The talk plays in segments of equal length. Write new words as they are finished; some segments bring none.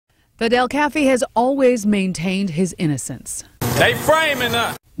Fidel Caffey has always maintained his innocence. They framing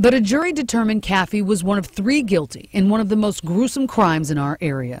us. But a jury determined Caffey was one of 3 guilty in one of the most gruesome crimes in our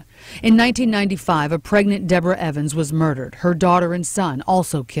area. In 1995, a pregnant Deborah Evans was murdered. Her daughter and son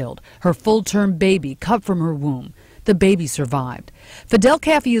also killed. Her full-term baby cut from her womb. The baby survived. Fidel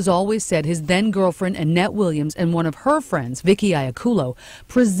Caffey has always said his then-girlfriend Annette Williams and one of her friends, Vikki Iacullo,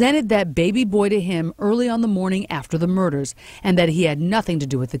 presented that baby boy to him early on the morning after the murders, and that he had nothing to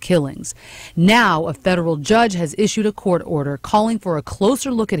do with the killings. Now, a federal judge has issued a court order calling for a closer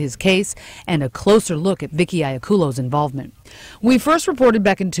look at his case and a closer look at Vikki Iacullo's involvement. We first reported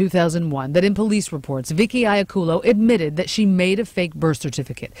back in 2001 that in police reports, Vikki Iacullo admitted that she made a fake birth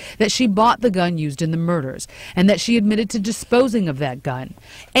certificate, that she bought the gun used in the murders, and that she admitted to disposing of that gun,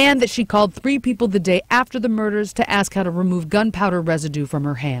 and that she called 3 people the day after the murders to ask how to remove gunpowder residue from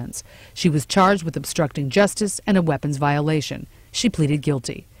her hands. She was charged with obstructing justice and a weapons violation. She pleaded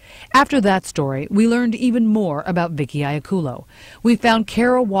guilty. After that story, we learned even more about Vikki Iacullo. We found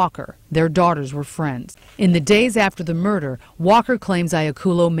Kara Walker. Their daughters were friends. In the days after the murder, Walker claims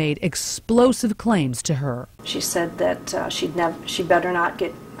Iacullo made explosive claims to her. She said that she better not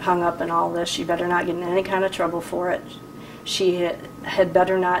get hung up in all this. She better not get in any kind of trouble for it. She had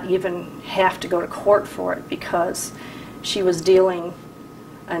better not even have to go to court for it, because she was dealing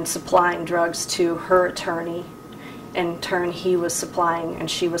and supplying drugs to her attorney. In turn, he was supplying, and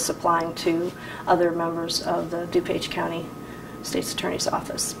she was supplying to other members of the Dupage County State's Attorney's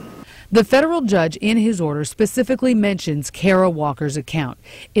Office. The federal judge in his order specifically mentions Kara Walker's account.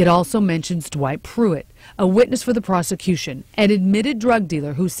 It also mentions Dwight Pruitt, a witness for the prosecution, an admitted drug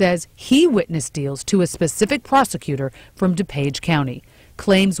dealer who says he witnessed deals to a specific prosecutor from Dupage County,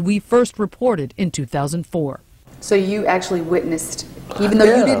 claims we first reported in 2004. So you actually witnessed, even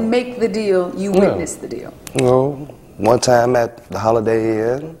though you didn't make the deal, you witnessed the deal? No. One time at the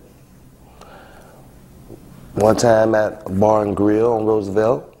Holiday Inn, one time at a bar and grill on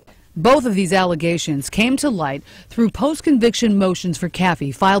Roosevelt. Both of these allegations came to light through post-conviction motions for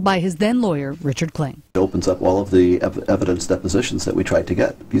Caffey filed by his then lawyer, Richard Kling. It opens up all of the evidence depositions that we tried to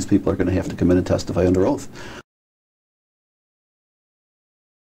get. These people are going to have to come in and testify under oath.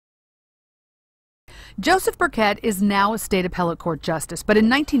 Joseph Burkett is now a state appellate court justice, but in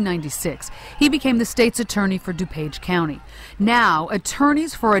 1996, he became the state's attorney for Dupage County. Now,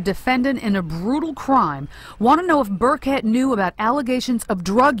 attorneys for a defendant in a brutal crime want to know if Burkett knew about allegations of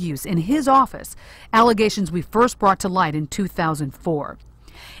drug use in his office, allegations we first brought to light in 2004.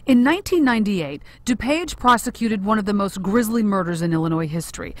 In 1998, Dupage prosecuted one of the most grisly murders in Illinois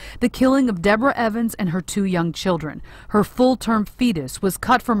history, the killing of Deborah Evans and her 2 young children. Her full-term fetus was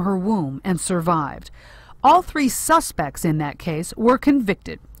cut from her womb and survived. All 3 suspects in that case were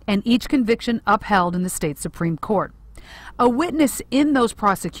convicted, and each conviction upheld in the state Supreme Court. A witness in those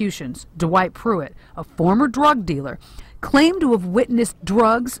prosecutions, Dwight Pruitt, a former drug dealer, claimed to have witnessed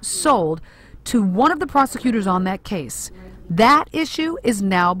drugs sold to one of the prosecutors on that case. That issue is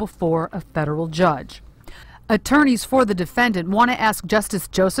now before a federal judge. Attorneys for the defendant want to ask Justice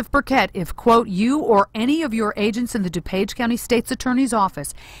Joseph Burkett if, quote, you or any of your agents in the Dupage County State's Attorney's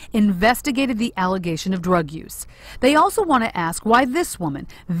Office investigated the allegation of drug use. They also want to ask why this woman,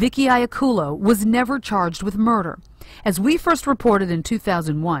 Vikki Iacullo, was never charged with murder. As we first reported in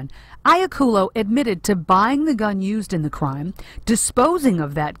 2001, Iacullo admitted to buying the gun used in the crime, disposing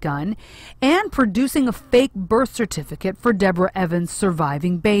of that gun, and producing a fake birth certificate for Deborah Evans'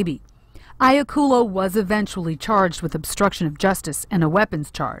 surviving baby. Iacullo was eventually charged with obstruction of justice and a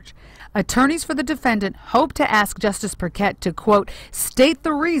weapons charge. Attorneys for the defendant hope to ask Justice Burkett to, quote, state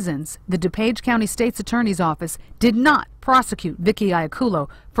the reasons the Dupage County State's Attorney's Office did not prosecute Vikki Iacullo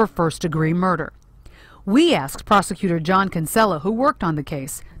for first-degree murder. We asked Prosecutor John Kinsella, who worked on the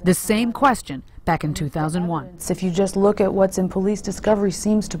case, the same question back in 2001. If you just look at what's in police discovery,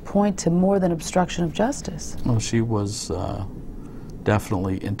 seems to point to more than obstruction of justice. Well, she was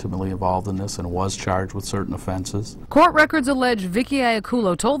definitely intimately involved in this and was charged with certain offenses. Court records allege Vikki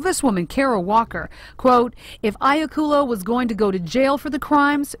Iacullo told this woman, Kara Walker, quote, if Iacullo was going to go to jail for the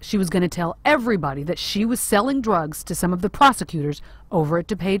crimes, she was going to tell everybody that she was selling drugs to some of the prosecutors over at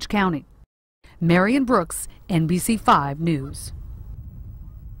Dupage County. Marion Brooks, NBC5 News.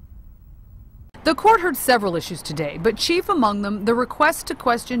 The court heard several issues today, but chief among them, the request to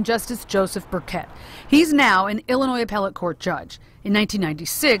question Justice Joseph Burkett. He's now an Illinois appellate court judge. In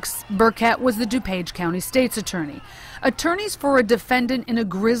 1996, Burkett was the Dupage County State's Attorney. Attorneys for a defendant in a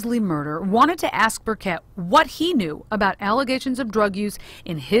grisly murder wanted to ask Burkett what he knew about allegations of drug use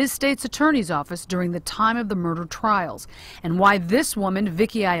in his state's attorney's office during the time of the murder trials, and why this woman,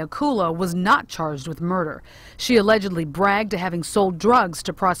 Vikki Iacullo, was not charged with murder. She allegedly bragged to having sold drugs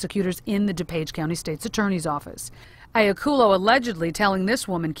to prosecutors in the Dupage County State's Attorney's office. Iacullo allegedly telling this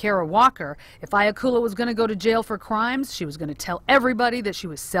woman, Kara Walker, if Iacullo was going to go to jail for crimes, she was going to tell everybody that she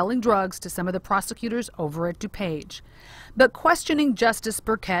was selling drugs to some of the prosecutors over at Dupage. But questioning Justice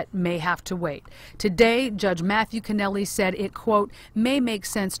Burkett may have to wait. Today, Judge Matthew Cannelli said it, quote, may make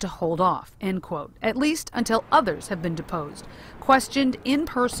sense to hold off, end quote, at least until others have been deposed, questioned in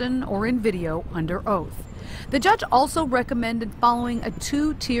person or in video under oath. The judge also recommended following a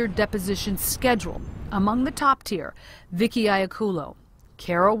two-tiered deposition schedule. Among the top tier, Vikki Iacullo,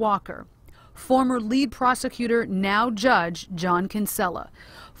 Kara Walker, former lead prosecutor, now judge John Kinsella,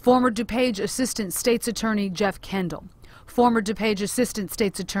 former Dupage Assistant State's Attorney Jeff Kendall, former Dupage Assistant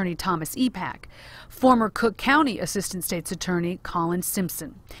State's Attorney Thomas Epack, former Cook County Assistant State's Attorney Colin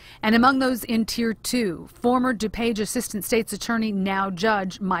Simpson. And among those in Tier 2, former Dupage Assistant State's Attorney, now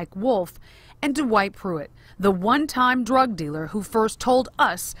Judge Mike Wolf, and Dwight Pruitt, the one-time drug dealer who first told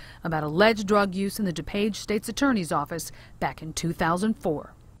us about alleged drug use in the Dupage State's Attorney's office back in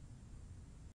 2004.